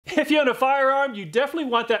If you own a firearm, you definitely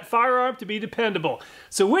want that firearm to be dependable.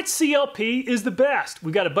 So which CLP is the best?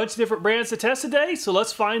 We've got a bunch of different brands to test today, so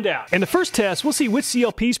let's find out. In the first test, we'll see which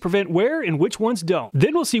CLPs prevent wear and which ones don't.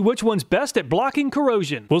 Then we'll see which one's best at blocking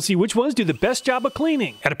corrosion. We'll see which ones do the best job of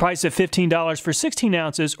cleaning. At a price of $15 for 16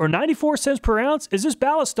 ounces or 94 cents per ounce is this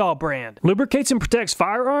Ballistol brand. Lubricates and protects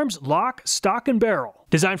firearms, lock, stock, and barrel.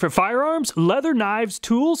 Designed for firearms, leather, knives,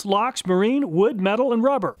 tools, locks, marine, wood, metal, and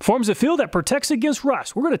rubber. Forms a feel that protects against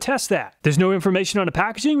rust. We're going to test that. There's no information on the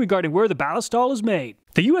packaging regarding where the Ballistol is made.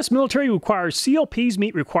 The U.S. military requires CLPs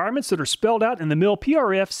meet requirements that are spelled out in the MIL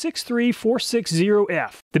PRF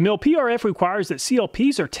 63460F. The MIL PRF requires that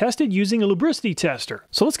CLPs are tested using a lubricity tester.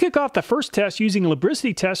 So let's kick off the first test using a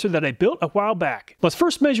lubricity tester that I built a while back. Let's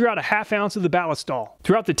first measure out a ½ ounce of the Ballistol.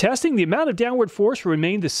 Throughout the testing, the amount of downward force will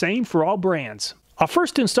remain the same for all brands. I'll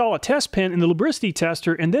first install a test pin in the lubricity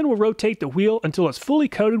tester and then we'll rotate the wheel until it's fully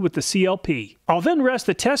coated with the CLP. I'll then rest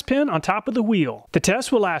the test pin on top of the wheel. The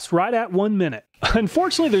test will last right at 1 minute.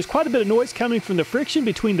 Unfortunately, there's quite a bit of noise coming from the friction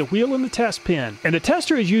between the wheel and the test pin, and the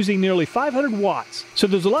tester is using nearly 500 watts. So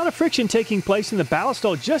there's a lot of friction taking place and the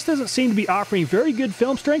Ballistol just doesn't seem to be offering very good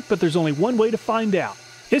film strength, but there's only one way to find out.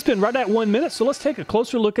 It's been right at 1 minute, so let's take a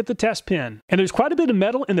closer look at the test pin. And there's quite a bit of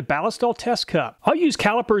metal in the Ballistol test cup. I'll use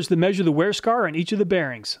calipers to measure the wear scar on each of the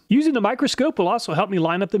bearings. Using the microscope will also help me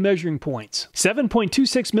line up the measuring points.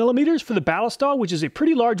 7.26 millimeters for the Ballistol, which is a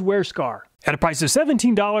pretty large wear scar. At a price of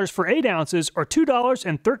 $17 for 8 ounces or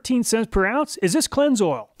 $2.13 per ounce is this Cleanse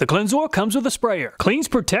Oil. The Cleanse Oil comes with a sprayer. Cleans,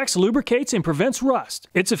 protects, lubricates, and prevents rust.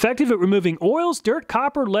 It's effective at removing oils, dirt,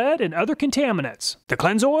 copper, lead, and other contaminants. The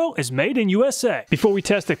Cleanse Oil is made in USA. Before we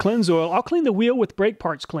test the Cleanse Oil, I'll clean the wheel with brake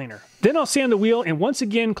parts cleaner. Then I'll sand the wheel and once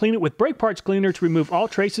again clean it with brake parts cleaner to remove all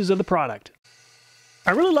traces of the product.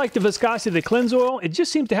 I really like the viscosity of the Cleanse Oil. It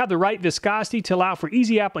just seems to have the right viscosity to allow for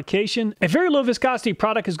easy application. A very low viscosity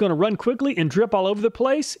product is going to run quickly and drip all over the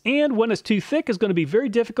place, and when it's too thick, it's going to be very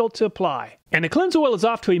difficult to apply. And the Cleanse Oil is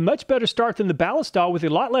off to a much better start than the Ballistol with a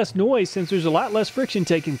lot less noise since there's a lot less friction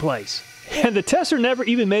taking place. And the tester never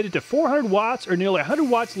even made it to 400 watts or nearly 100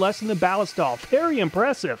 watts less than the Ballistol. Very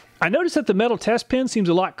impressive. I noticed that the metal test pin seems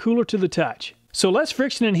a lot cooler to the touch. So less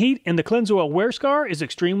friction and heat, and the Cleanse Oil wear scar is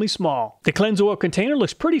extremely small. The Cleanse Oil container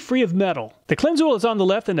looks pretty free of metal. The Cleanse Oil is on the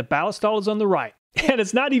left and the Ballistol is on the right. And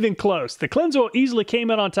it's not even close. The Cleanse Oil easily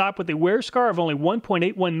came out on top with a wear scar of only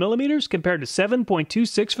 1.81 millimeters compared to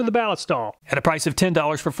 7.26 for the Ballistol. At a price of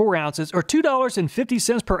 $10 for 4 ounces or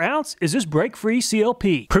 $2.50 per ounce is this break-free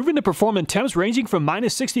CLP. Proven to perform in temps ranging from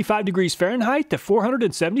minus 65 degrees Fahrenheit to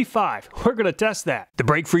 475. We're going to test that. The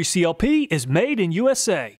break-free CLP is made in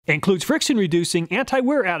USA. Includes friction-reducing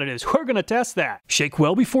anti-wear additives. We're going to test that. Shake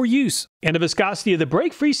well before use. And the viscosity of the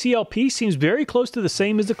break-free CLP seems very close to the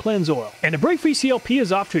same as the Cleanse Oil. And the break-free CLP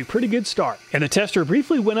is off to a pretty good start. And the tester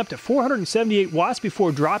briefly went up to 478 watts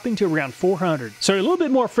before dropping to around 400. So a little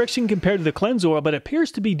bit more friction compared to the Cleanse Oil, but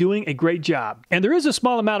appears to be doing a great job. And there is a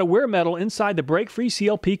small amount of wear metal inside the break-free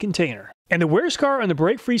CLP container. And the wear scar on the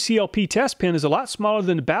break-free CLP test pin is a lot smaller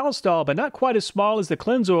than the Ballistol, but not quite as small as the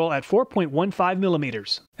Cleanse Oil at 4.15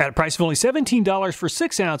 millimeters. At a price of only $17 for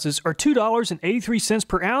 6 ounces or $2.83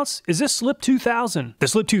 per ounce is this Slip 2000. The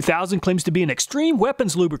Slip 2000 claims to be an extreme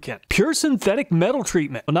weapons lubricant. Pure synthetic metal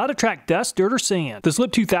treatment. Will not attract dust, dirt, or sand. The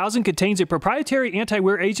Slip 2000 contains a proprietary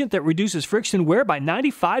anti-wear agent that reduces friction wear by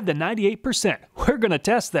 95 to 98%. We're going to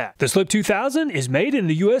test that. The Slip 2000 is made in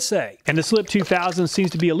the USA. And the Slip 2000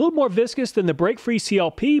 seems to be a little more viscous than the break-free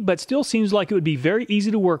CLP, but still seems like it would be very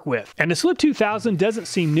easy to work with. And the Slip 2000 doesn't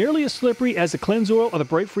seem nearly as slippery as the Cleanse Oil or the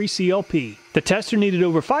break-free CLP. The tester needed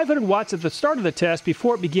over 500 watts at the start of the test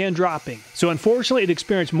before it began dropping. So unfortunately, it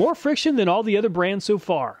experienced more friction than all the other brands so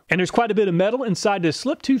far. And there's quite a bit of metal inside the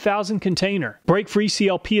Slip 2000 container. Break-free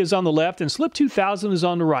CLP is on the left and Slip 2000 is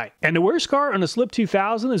on the right. And the wear scar on the Slip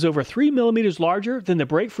 2000 is over 3 millimeters larger than the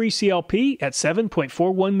break-free CLP at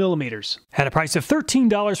 7.41 millimeters. At a price of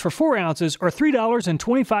 $13 for 4 ounces or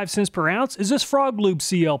 $3.25 per ounce is this Frog Lube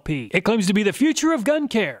CLP. It claims to be the future of gun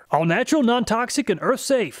care. All natural, non-toxic, and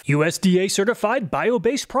earth-safe. USDA certified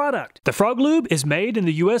bio-based product. The Frog Lube is made in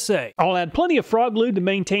the USA. I'll add plenty of Frog Lube to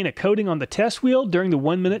maintain a coating on the test wheel during the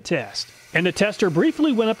 1 minute test. And the tester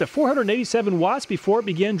briefly went up to 487 watts before it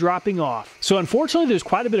began dropping off. So unfortunately, there's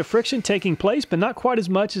quite a bit of friction taking place, but not quite as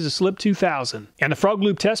much as the Slip 2000. And the Frog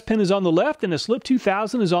Lube test pin is on the left and the Slip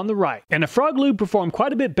 2000 is on the right. And the Frog Lube performed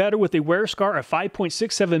quite a bit better with a wear scar of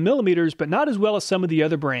 5.67 millimeters, but not as well as some of the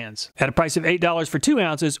other brands. At a price of $8 for 2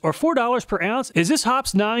 ounces or $4 per ounce is this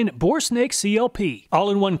Hops 9 Boar Snake CLP.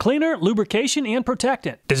 All-in-one cleaner, lubrication, and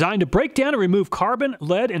protectant. Designed to break down and remove carbon,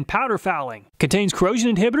 lead, and powder fouling. Contains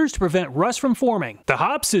corrosion inhibitors to prevent rust from forming. The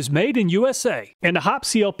hops is made in USA. And the Hop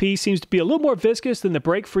CLP seems to be a little more viscous than the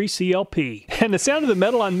break-free CLP. And the sound of the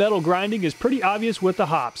metal-on-metal grinding is pretty obvious with the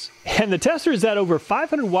hops. And the tester is at over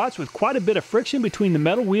 500 watts with quite a bit of friction between the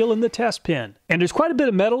metal wheel and the test pin. And there's quite a bit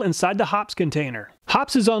of metal inside the hops container.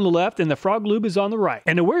 Hops is on the left and the frog lube is on the right.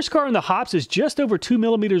 And the wear scar on the hops is just over 2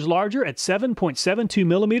 millimeters larger at 7.72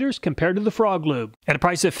 millimeters compared to the frog lube. At a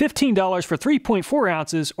price of $15 for 3.4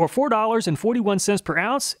 ounces or $4.41 per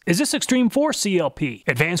ounce is this Extreme Force CLP.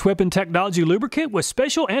 Advanced weapon technology lubricant with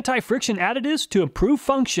special anti-friction additives to improve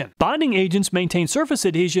function. Bonding agents maintain surface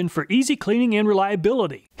adhesion for easy cleaning and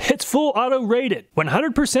reliability. It's full auto rated.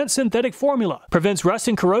 100% synthetic formula. Prevents rust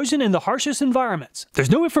and corrosion in the harshest environments. There's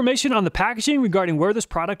no information on the packaging regarding where this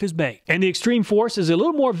product is made. And the Extreme Force is a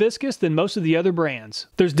little more viscous than most of the other brands.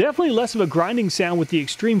 There's definitely less of a grinding sound with the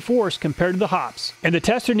Extreme Force compared to the hops. And the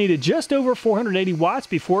tester needed just over 480 watts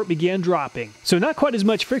before it began dropping. So not quite as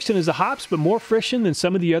much friction as the hops, but more friction than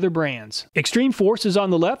some of the other brands. Extreme Force is on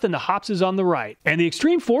the left and the hops is on the right. And the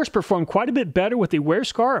Extreme Force performed quite a bit better with a wear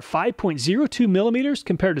scar of 5.02 millimeters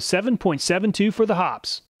compared to 7.72 for the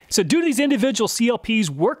hops. So do these individual CLPs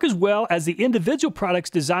work as well as the individual products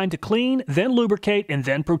designed to clean, then lubricate, and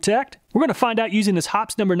then protect? We're going to find out using this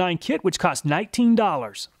Hops No. 9 kit, which costs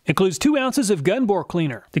 $19. Includes 2 ounces of gun bore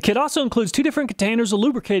cleaner. The kit also includes 2 different containers of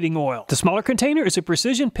lubricating oil. The smaller container is a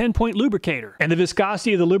precision pinpoint lubricator. And the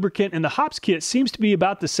viscosity of the lubricant in the Hops kit seems to be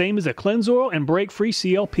about the same as the Cleanse Oil and Break-Free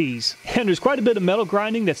CLPs. And there's quite a bit of metal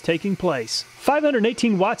grinding that's taking place.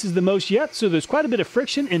 518 watts is the most yet, so there's quite a bit of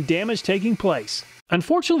friction and damage taking place.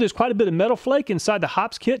 Unfortunately, there's quite a bit of metal flake inside the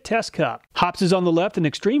Hops kit test cup. Hops is on the left and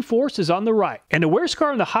Extreme Force is on the right. And the wear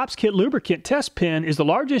scar on the Hops kit lubricant test pin is the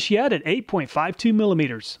largest yet at 8.52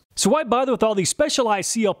 millimeters. So why bother with all these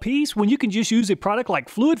specialized CLPs when you can just use a product like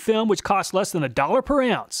Fluid Film, which costs less than $1 per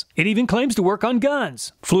ounce? It even claims to work on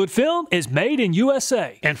guns. Fluid Film is made in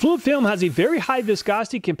USA. And Fluid Film has a very high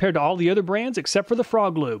viscosity compared to all the other brands except for the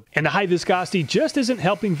Frog Lube. And the high viscosity just isn't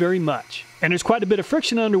helping very much. And there's quite a bit of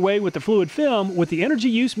friction underway with the Fluid Film with the energy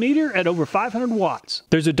use meter at over 500 watts.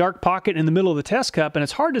 There's a dark pocket in the middle of the test cup and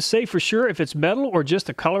it's hard to say for sure if it's metal or just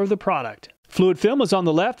the color of the product. Fluid Film is on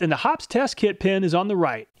the left and the Hops test kit pin is on the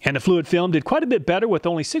right. And the Fluid Film did quite a bit better with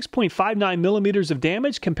only 6.59 millimeters of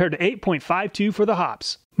damage compared to 8.52 for the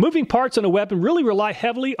Hops. Moving parts on a weapon really rely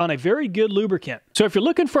heavily on a very good lubricant. So if you're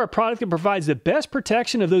looking for a product that provides the best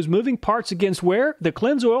protection of those moving parts against wear, the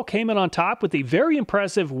Cleanse Oil came in on top with a very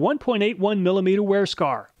impressive 1.81 millimeter wear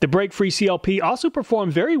scar. The Break-Free CLP also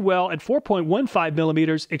performed very well at 4.15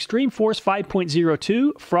 millimeters, Extreme Force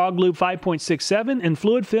 5.02, Frog Lube 5.67, and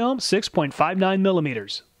Fluid Film 6.59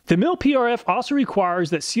 millimeters. The MIL PRF also requires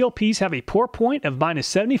that CLPs have a pour point of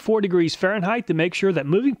 -74°F to make sure that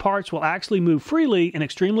moving parts will actually move freely in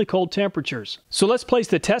extremely cold temperatures. So let's place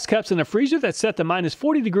the test cups in a freezer that's set to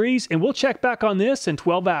 -40° and we'll check back on this in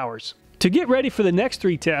 12 hours. To get ready for the next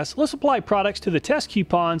 3 tests, let's apply products to the test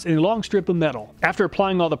coupons in a long strip of metal. After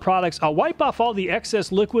applying all the products, I'll wipe off all the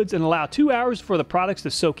excess liquids and allow 2 hours for the products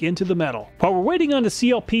to soak into the metal. While we're waiting on the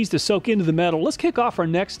CLPs to soak into the metal, let's kick off our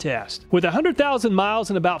next test. With 100,000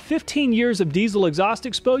 miles and about 15 years of diesel exhaust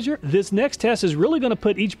exposure, this next test is really going to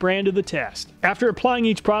put each brand to the test. After applying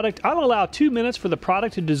each product, I'll allow 2 minutes for the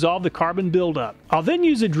product to dissolve the carbon buildup. I'll then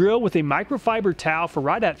use a drill with a microfiber towel for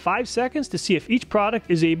right at 5 seconds to see if each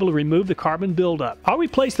product is able to remove the carbon buildup. I'll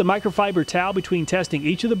replace the microfiber towel between testing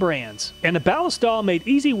each of the brands. And the Ballistol made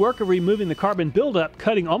easy work of removing the carbon buildup,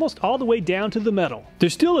 cutting almost all the way down to the metal.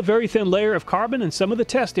 There's still a very thin layer of carbon in some of the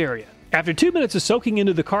test area. After 2 minutes of soaking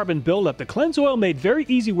into the carbon buildup, the Cleanse Oil made very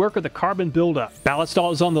easy work of the carbon buildup.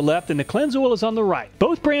 Ballistol is on the left and the Cleanse Oil is on the right.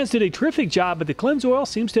 Both brands did a terrific job, but the Cleanse Oil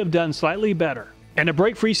seems to have done slightly better. And the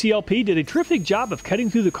Break-Free CLP did a terrific job of cutting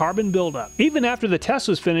through the carbon buildup. Even after the test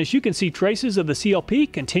was finished, you can see traces of the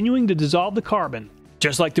CLP continuing to dissolve the carbon.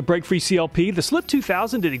 Just like the Break-Free CLP, the Slip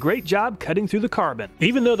 2000 did a great job cutting through the carbon.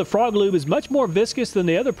 Even though the Frog Lube is much more viscous than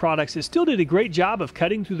the other products, it still did a great job of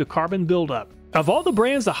cutting through the carbon buildup. Of all the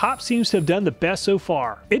brands, the Hop seems to have done the best so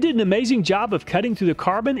far. It did an amazing job of cutting through the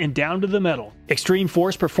carbon and down to the metal. Extreme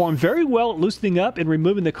Force performed very well at loosening up and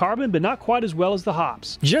removing the carbon, but not quite as well as the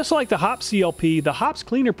Hops. Just like the Hop CLP, the Hops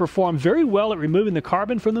Cleaner performed very well at removing the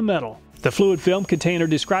carbon from the metal. The Fluid Film container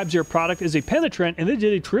describes their product as a penetrant and they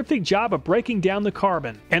did a terrific job of breaking down the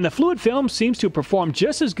carbon. And the Fluid Film seems to perform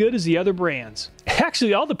just as good as the other brands.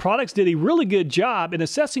 Actually, all the products did a really good job, and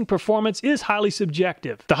assessing performance is highly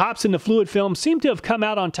subjective. The hops in the fluid film seem to have come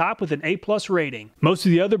out on top with an A+ rating. Most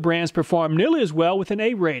of the other brands performed nearly as well with an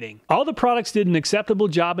A rating. All the products did an acceptable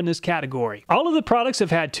job in this category. All of the products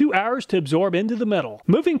have had 2 hours to absorb into the metal.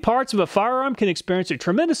 Moving parts of a firearm can experience a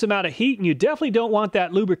tremendous amount of heat, and you definitely don't want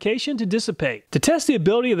that lubrication to dissipate. To test the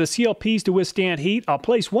ability of the CLPs to withstand heat, I'll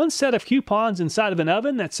place one set of coupons inside of an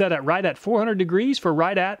oven that's set at right at 400 degrees for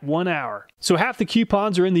right at 1 hour. So half the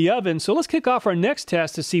coupons are in the oven, so let's kick off our next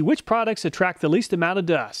test to see which products attract the least amount of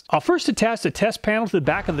dust. I'll first attach the test panel to the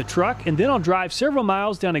back of the truck, and then I'll drive several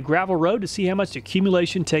miles down a gravel road to see how much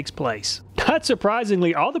accumulation takes place. Not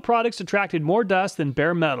surprisingly, all the products attracted more dust than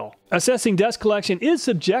bare metal. Assessing dust collection is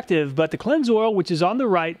subjective, but the cleanse oil, which is on the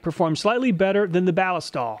right, performs slightly better than the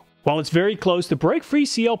Ballistol. While it's very close, the break-free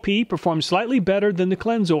CLP performs slightly better than the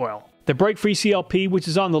cleanse oil. The break-free CLP, which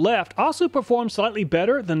is on the left, also performs slightly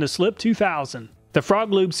better than the Slip 2000. The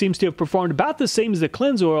Frog Lube seems to have performed about the same as the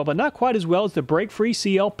cleanse oil, but not quite as well as the break-free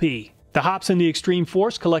CLP. The hops in the Extreme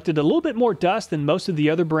Force collected a little bit more dust than most of the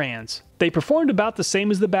other brands. They performed about the same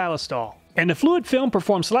as the Ballistol. And the fluid film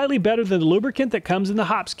performed slightly better than the lubricant that comes in the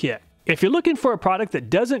hops kit. If you're looking for a product that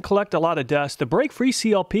doesn't collect a lot of dust, the break-free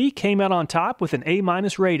CLP came out on top with an A-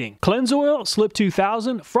 rating. Cleanse oil, Slip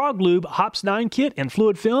 2000, Frog Lube, Hops 9 kit, and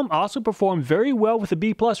fluid film also performed very well with a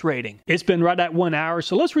B+ rating. It's been right at 1 hour,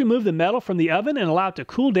 so let's remove the metal from the oven and allow it to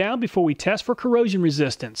cool down before we test for corrosion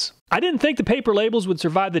resistance. I didn't think the paper labels would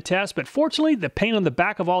survive the test, but fortunately, the paint on the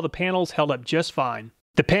back of all the panels held up just fine.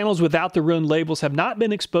 The panels without the ruined labels have not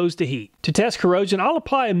been exposed to heat. To test corrosion, I'll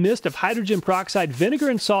apply a mist of hydrogen peroxide, vinegar,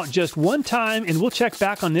 and salt just one time, and we'll check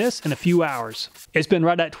back on this in a few hours. It's been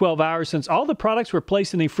right at 12 hours since all the products were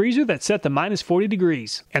placed in a freezer that's set to -40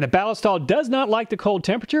 degrees. And the Ballistol does not like the cold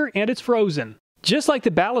temperature, and it's frozen. Just like the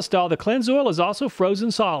Ballistol, the cleanse oil is also frozen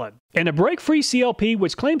solid. And a break-free CLP,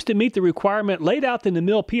 which claims to meet the requirement laid out in the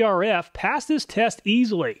mill PRF, passed this test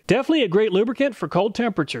easily. Definitely a great lubricant for cold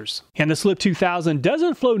temperatures. And the Slip 2000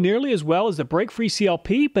 doesn't flow nearly as well as the break-free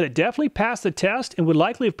CLP, but it definitely passed the test and would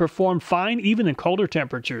likely have performed fine even in colder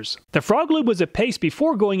temperatures. The Frog Lube was a paste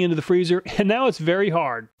before going into the freezer, and now it's very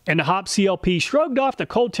hard. And the Hops CLP shrugged off the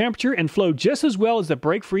cold temperature and flowed just as well as the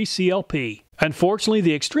break-free CLP. Unfortunately,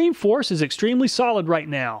 the Extreme Force is extremely solid right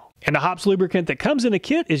now. And the hops lubricant that comes in a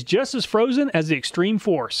kit is just as frozen as the Extreme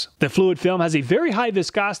Force. The fluid film has a very high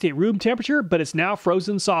viscosity at room temperature, but it's now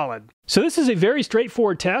frozen solid. So this is a very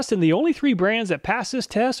straightforward test, and the only 3 brands that pass this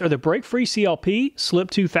test are the break-free CLP,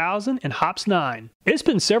 Slip 2000, and Hops 9. It's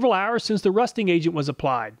been several hours since the rusting agent was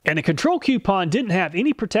applied, and the control coupon didn't have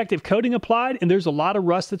any protective coating applied, and there's a lot of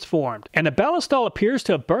rust that's formed. And the Ballistol appears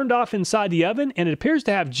to have burned off inside the oven, and it appears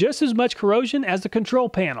to have just as much corrosion as the control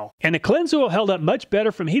panel. And the cleanse oil held up much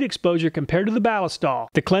better from heat exposure compared to the Ballistol.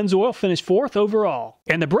 The cleanse oil finished 4th overall.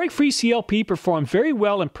 And the break-free CLP performed very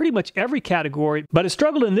well in pretty much every category, but it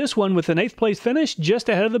struggled in this one with an 8th place finish just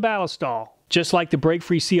ahead of the Ballistol. Just like the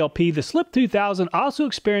break-free CLP, the Slip 2000 also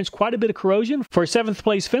experienced quite a bit of corrosion for a 7th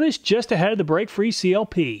place finish just ahead of the break-free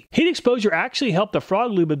CLP. Heat exposure actually helped the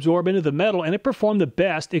Frog Lube absorb into the metal, and it performed the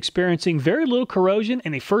best, experiencing very little corrosion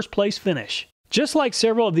and a 1st place finish. Just like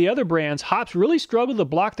several of the other brands, Hops really struggled to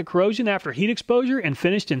block the corrosion after heat exposure and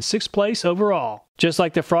finished in 6th place overall. Just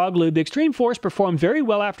like the Frog Lube, the Extreme Force performed very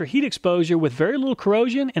well after heat exposure with very little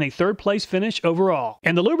corrosion and a 3rd place finish overall.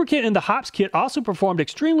 And the lubricant in the Hops kit also performed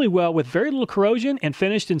extremely well with very little corrosion and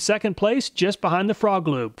finished in 2nd place just behind the Frog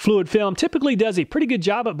Lube. Fluid film typically does a pretty good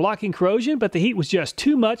job at blocking corrosion, but the heat was just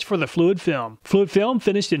too much for the fluid film. Fluid film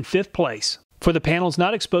finished in 5th place. For the panels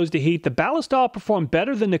not exposed to heat, the Ballistol performed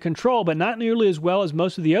better than the control, but not nearly as well as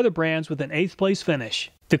most of the other brands with an 8th place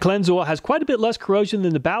finish. The cleanse oil has quite a bit less corrosion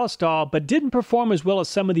than the Ballistol, but didn't perform as well as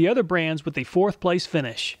some of the other brands with a 4th place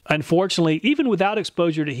finish. Unfortunately, even without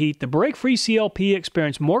exposure to heat, the break-free CLP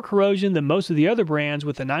experienced more corrosion than most of the other brands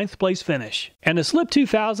with a 9th place finish. And the Slip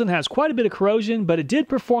 2000 has quite a bit of corrosion, but it did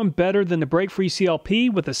perform better than the break-free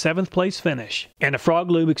CLP with a 7th place finish. And the Frog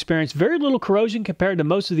Lube experienced very little corrosion compared to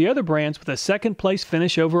most of the other brands with a 2nd place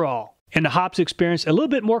finish overall. And the Hops experienced a little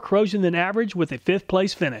bit more corrosion than average with a 5th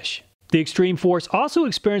place finish. The Extreme Force also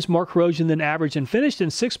experienced more corrosion than average and finished in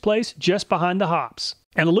 6th place just behind the Hops.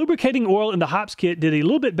 And the lubricating oil in the Hops kit did a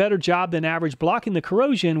little bit better job than average blocking the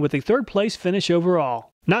corrosion with a 3rd place finish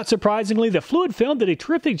overall. Not surprisingly, the fluid film did a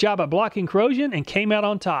terrific job at blocking corrosion and came out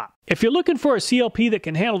on top. If you're looking for a CLP that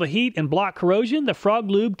can handle the heat and block corrosion, the Frog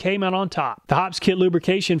Lube came out on top. The Hops Kit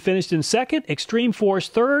lubrication finished in second, Extreme Force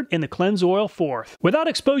third, and the Cleanse Oil fourth. Without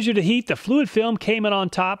exposure to heat, the fluid film came out on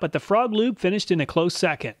top, but the Frog Lube finished in a close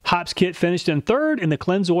second. Hops Kit finished in third, and the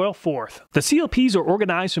Cleanse Oil fourth. The CLPs are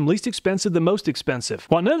organized from least expensive to most expensive.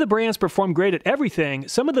 While none of the brands perform great at everything,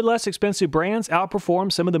 some of the less expensive brands outperform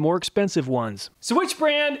some of the more expensive ones. So which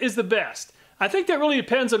brand is the best? I think that really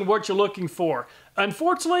depends on what you're looking for.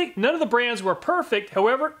 Unfortunately, none of the brands were perfect.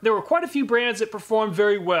 However, there were quite a few brands that performed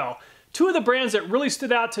very well. Two of the brands that really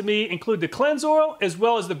stood out to me include the Cleanse Oil as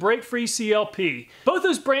well as the Break-Free CLP. Both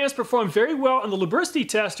those brands performed very well on the lubricity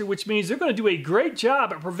tester, which means they're going to do a great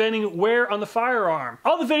job at preventing wear on the firearm.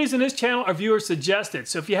 All the videos in this channel are viewer suggested,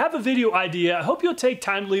 so if you have a video idea, I hope you'll take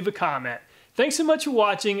time to leave a comment. Thanks so much for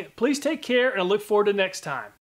watching. Please take care, and I look forward to next time.